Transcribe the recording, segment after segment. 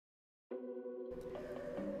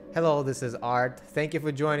Hello, this is Art. Thank you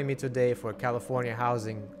for joining me today for California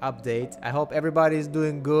Housing Update. I hope everybody is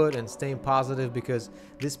doing good and staying positive because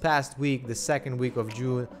this past week, the second week of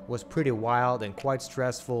June, was pretty wild and quite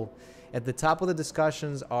stressful. At the top of the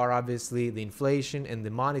discussions are obviously the inflation and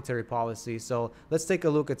the monetary policy. So let's take a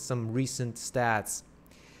look at some recent stats.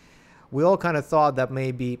 We all kind of thought that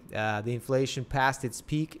maybe the inflation passed its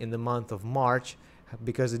peak in the month of March,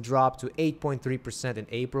 because it dropped to 8.3% in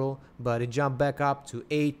April, but it jumped back up to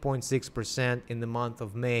 8.6% in the month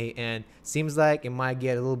of May, and seems like it might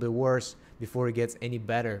get a little bit worse before it gets any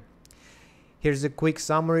better. Here's a quick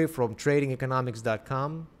summary from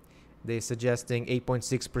tradingeconomics.com. They're suggesting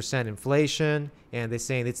 8.6% inflation, and they're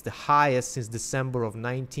saying it's the highest since December of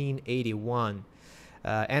 1981.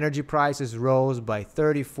 Energy prices rose by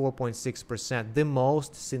 34.6%, the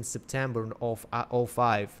most since September of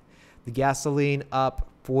 2005. The gasoline up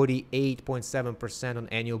 48.7% on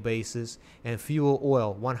annual basis, and fuel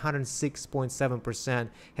oil 106.7%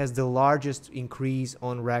 has the largest increase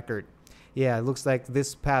on record. Yeah, it looks like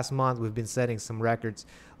this past month we've been setting some records.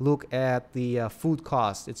 Look at the food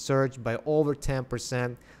cost. It surged by over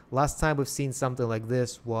 10%. Last time we've seen something like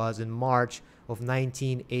this was in March of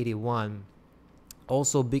 1981.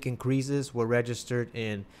 Also, big increases were registered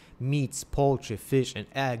in meats, poultry, fish, and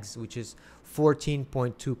eggs, which is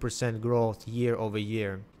 14.2% growth year over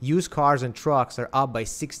year. Used cars and trucks are up by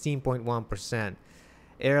 16.1%.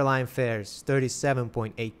 Airline fares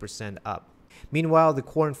 37.8% up. Meanwhile, the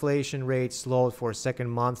core inflation rate slowed for a second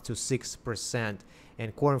month to 6%,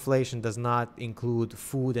 and core inflation does not include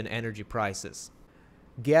food and energy prices.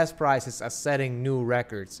 Gas prices are setting new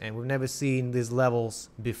records, and we've never seen these levels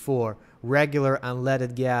before. Regular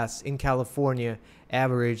unleaded gas in California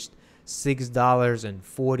averaged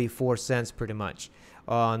 $6.44 pretty much.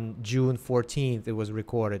 On June 14th, it was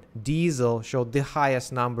recorded. Diesel showed the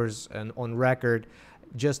highest numbers on record,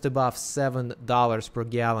 just above $7 per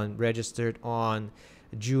gallon, registered on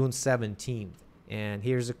June 17th. And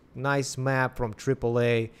here's a nice map from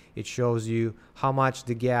AAA. It shows you how much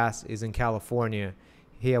the gas is in California.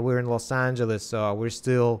 Here we're in Los Angeles, so we're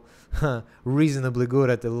still reasonably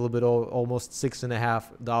good at a little bit almost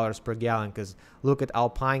 $6.50 per gallon. Because look at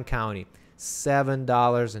Alpine County,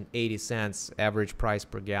 $7.80 average price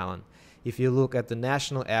per gallon. If you look at the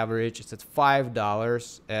national average, it's at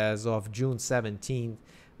 $5 as of June 17th,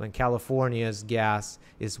 when California's gas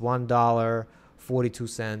is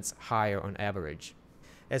 $1.42 higher on average.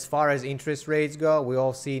 As far as interest rates go, we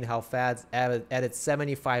all seen how Fed added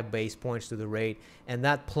 75 base points to the rate, and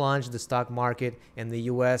that plunged the stock market, and the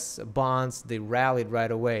US bonds, they rallied right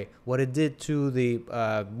away. What it did to the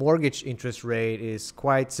mortgage interest rate is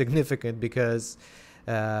quite significant, because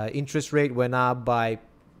interest rate went up by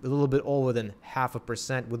a little bit over than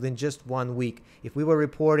 0.5% within just 1 week. If we were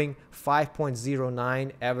reporting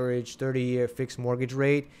 5.09 average 30-year fixed mortgage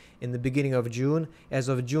rate in the beginning of June, as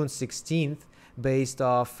of June 16th, based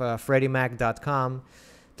off FreddieMac.com,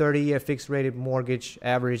 30-year fixed-rated mortgage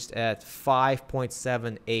averaged at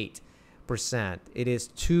 5.78%. It is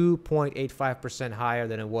 2.85% higher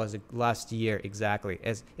than it was last year exactly.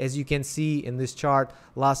 As you can see in this chart,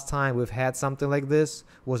 last time we've had something like this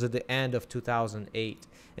was at the end of 2008.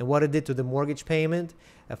 And what it did to the mortgage payment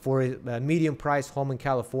for a medium-priced home in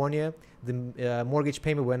California, the mortgage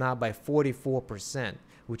payment went up by 44%.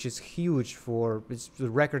 Which is huge. It's a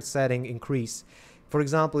record-setting increase. For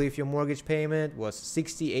example, if your mortgage payment was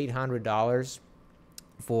 $6,800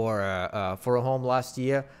 for a home last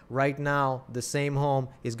year, right now the same home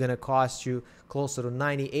is going to cost you closer to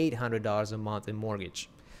 $9,800 a month in mortgage.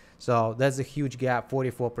 So that's a huge gap,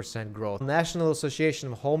 44% growth. National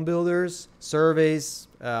Association of Home Builders surveys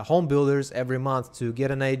home builders every month to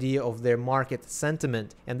get an idea of their market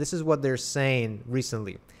sentiment, and this is what they're saying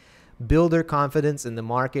recently. Builder confidence in the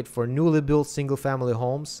market for newly built single-family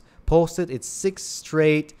homes posted its 6th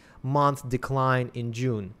straight month decline in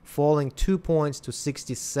June, falling 2 points to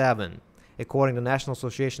 67, according to the National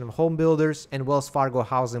Association of Home Builders and Wells Fargo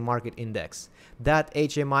Housing Market Index. That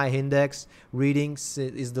HMI index reading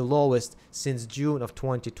is the lowest since June of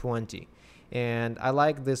 2020. And I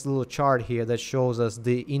like this little chart here that shows us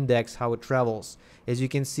the index, how it travels. As you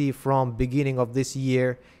can see, from beginning of this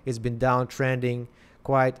year, it's been downtrending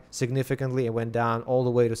quite significantly. It went down all the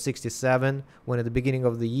way to 67, when at the beginning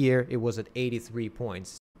of the year it was at 83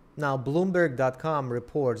 points. Now, Bloomberg.com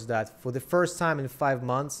reports that for the first time in 5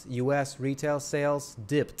 months, US retail sales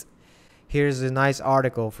dipped. Here's a nice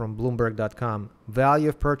article from Bloomberg.com. Value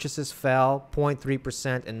of purchases fell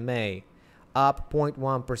 0.3% in May, up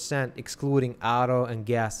 0.1% excluding auto and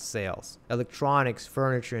gas sales. Electronics,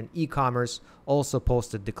 furniture, and e-commerce also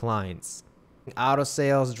posted declines. Auto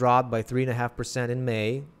sales dropped by 3.5% in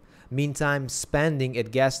May, Meantime, spending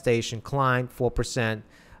at gas station climbed 4%.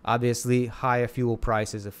 Obviously, higher fuel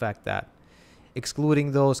prices affect that.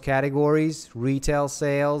 Excluding those categories, retail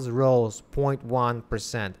sales rose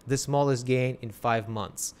 0.1%, the smallest gain in 5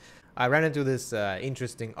 months. I ran into this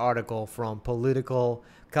interesting article from Political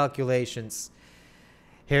Calculations.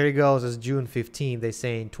 Here it goes, as June 15. They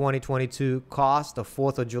say in 2022, cost of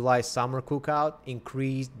 4th of July summer cookout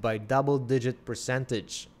increased by double-digit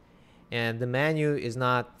percentage. And the menu is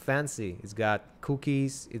not fancy. It's got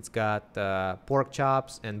cookies, it's got pork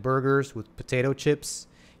chops and burgers with potato chips.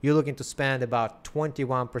 You're looking to spend about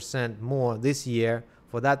 21% more this year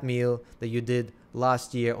for that meal that you did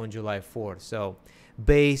last year on July 4th. So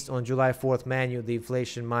based on July 4th menu, the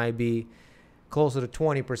inflation might be closer to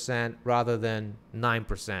 20% rather than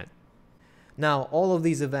 9%. Now, all of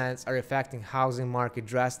these events are affecting housing market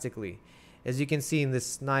drastically. As you can see in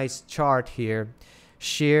this nice chart here,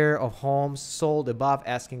 share of homes sold above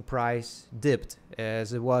asking price dipped,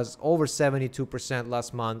 as it was over 72%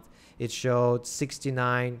 last month. It showed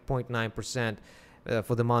 69.9%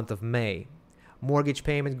 for the month of May. Mortgage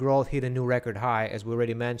payment growth hit a new record high, as we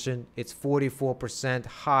already mentioned. It's 44%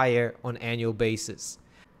 higher on annual basis.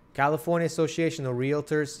 California Association of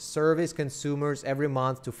Realtors surveys consumers every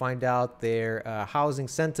month to find out their housing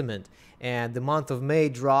sentiment, and the month of May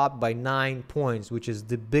dropped by 9 points, which is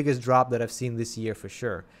the biggest drop that I've seen this year for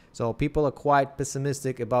sure. So people are quite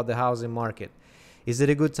pessimistic about the housing market. Is it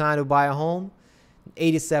a good time to buy a home?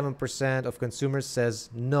 87% of consumers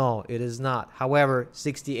says no, it is not. However,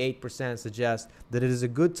 68% suggest that it is a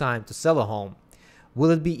good time to sell a home.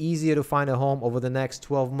 Will it be easier to find a home over the next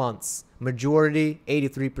 12 months? Majority,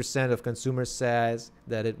 83% of consumers says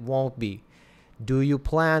that it won't be. Do you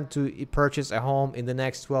plan to purchase a home in the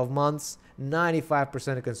next 12 months?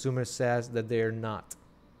 95% of consumers says that they're not.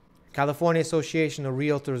 California Association of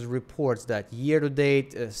Realtors reports that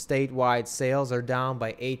year-to-date statewide sales are down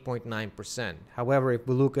by 8.9%. However, if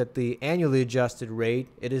we look at the annually adjusted rate,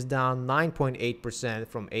 it is down 9.8%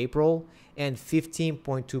 from April and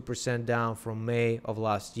 15.2% down from May of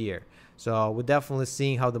last year. So we're definitely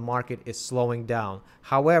seeing how the market is slowing down.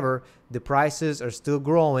 However, the prices are still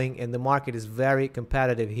growing and the market is very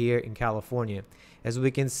competitive here in California. As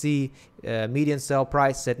we can see, median sale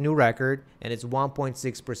price set new record, and it's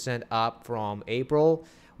 1.6% up from April,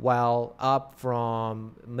 while up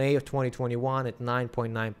from May of 2021 at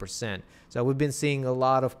 9.9%. So we've been seeing a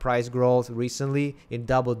lot of price growth recently in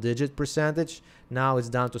double-digit percentage. Now it's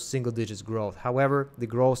down to single-digit growth. However, the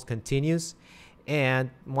growth continues,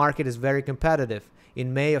 and market is very competitive.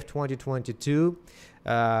 In May of 2022,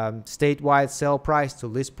 statewide sale price to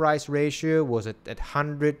list price ratio was at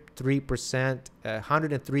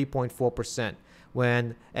 103.4%,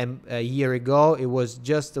 when a year ago it was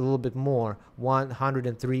just a little bit more,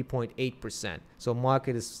 103.8%. So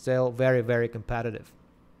market is still very, very competitive.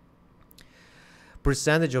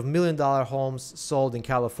 Percentage of $1 million homes sold in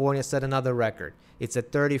California set another record. It's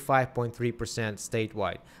at 35.3%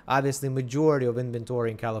 statewide. Obviously, majority of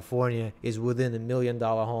inventory in California is within $1 million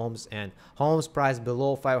homes, and homes priced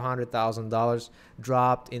below $500,000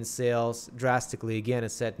 dropped in sales drastically again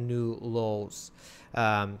and set new lows.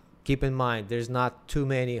 Keep in mind, there's not too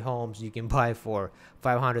many homes you can buy for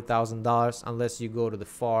 $500,000 unless you go to the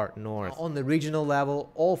far north. On the regional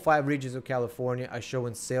level, all 5 regions of California are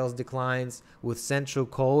showing sales declines, with Central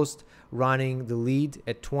Coast running the lead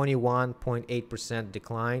at 21.8%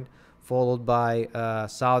 decline, followed by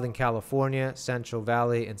Southern California, Central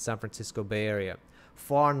Valley, and San Francisco Bay Area.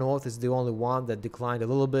 Far North is the only one that declined a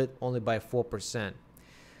little bit, only by 4%.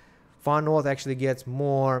 Far North actually gets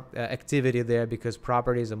more activity there because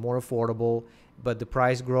properties are more affordable, but the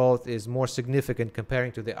price growth is more significant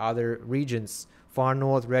comparing to the other regions. Far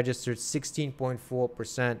North registered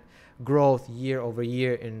 16.4% growth year over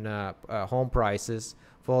year in home prices,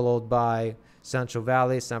 followed by Central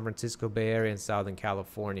Valley, San Francisco Bay Area, and Southern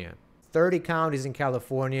California. 30 counties in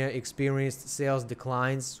California experienced sales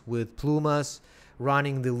declines, with Plumas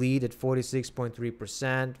running the lead at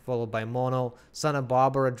 46.3%, followed by Mono. Santa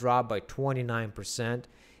Barbara dropped by 29%.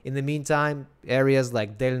 In the meantime, areas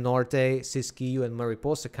like Del Norte, Siskiyou, and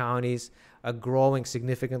Mariposa counties are growing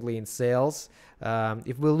significantly in sales.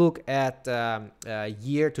 If we look at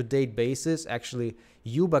year-to-date basis, actually,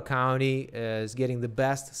 Yuba County is getting the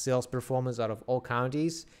best sales performance out of all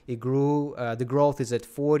counties. It grew. The growth is at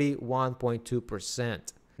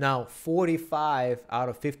 41.2%. Now, 45 out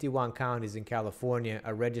of 51 counties in California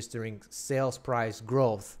are registering sales price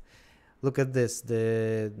growth. Look at this.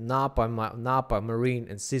 The Napa, Marine,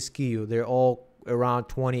 and Siskiyou, they're all around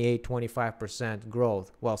 28-25%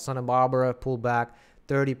 growth, while Santa Barbara pulled back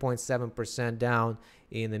 30.7% down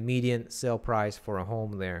in the median sale price for a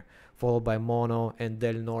home there, followed by Mono and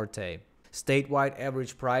Del Norte. Statewide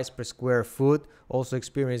average price per square foot also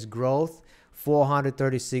experienced growth,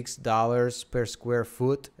 $436 per square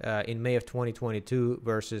foot in May of 2022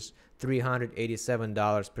 versus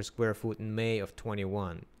 $387 per square foot in May of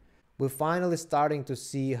 21. We're finally starting to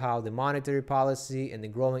see how the monetary policy and the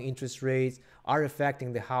growing interest rates are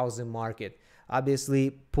affecting the housing market.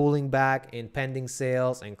 Obviously, pulling back in pending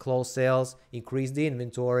sales and closed sales increased the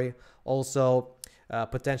inventory. Also,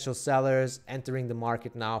 potential sellers entering the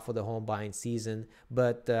market now for the home buying season.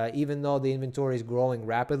 But even though the inventory is growing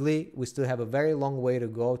rapidly, we still have a very long way to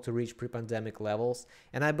go to reach pre-pandemic levels.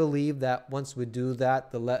 And I believe that once we do that,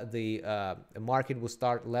 the market will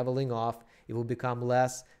start leveling off. It will become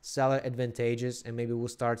less seller advantageous, and maybe we'll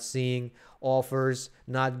start seeing offers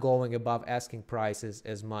not going above asking prices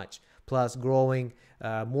as much. Plus, growing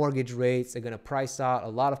mortgage rates are going to price out a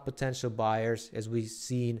lot of potential buyers. As we've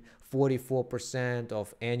seen, 44%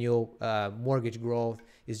 of annual mortgage growth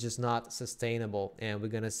is just not sustainable, and we're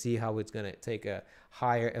going to see how it's going to take a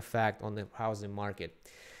higher effect on the housing market.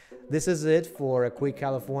 This is it for a quick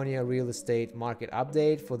California real estate market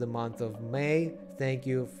update for the month of May. Thank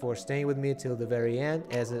you for staying with me till the very end.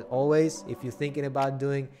 As always, if you're thinking about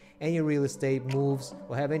doing any real estate moves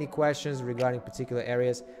or have any questions regarding particular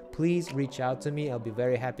areas, please reach out to me. I'll be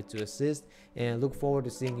very happy to assist, and look forward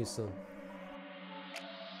to seeing you soon.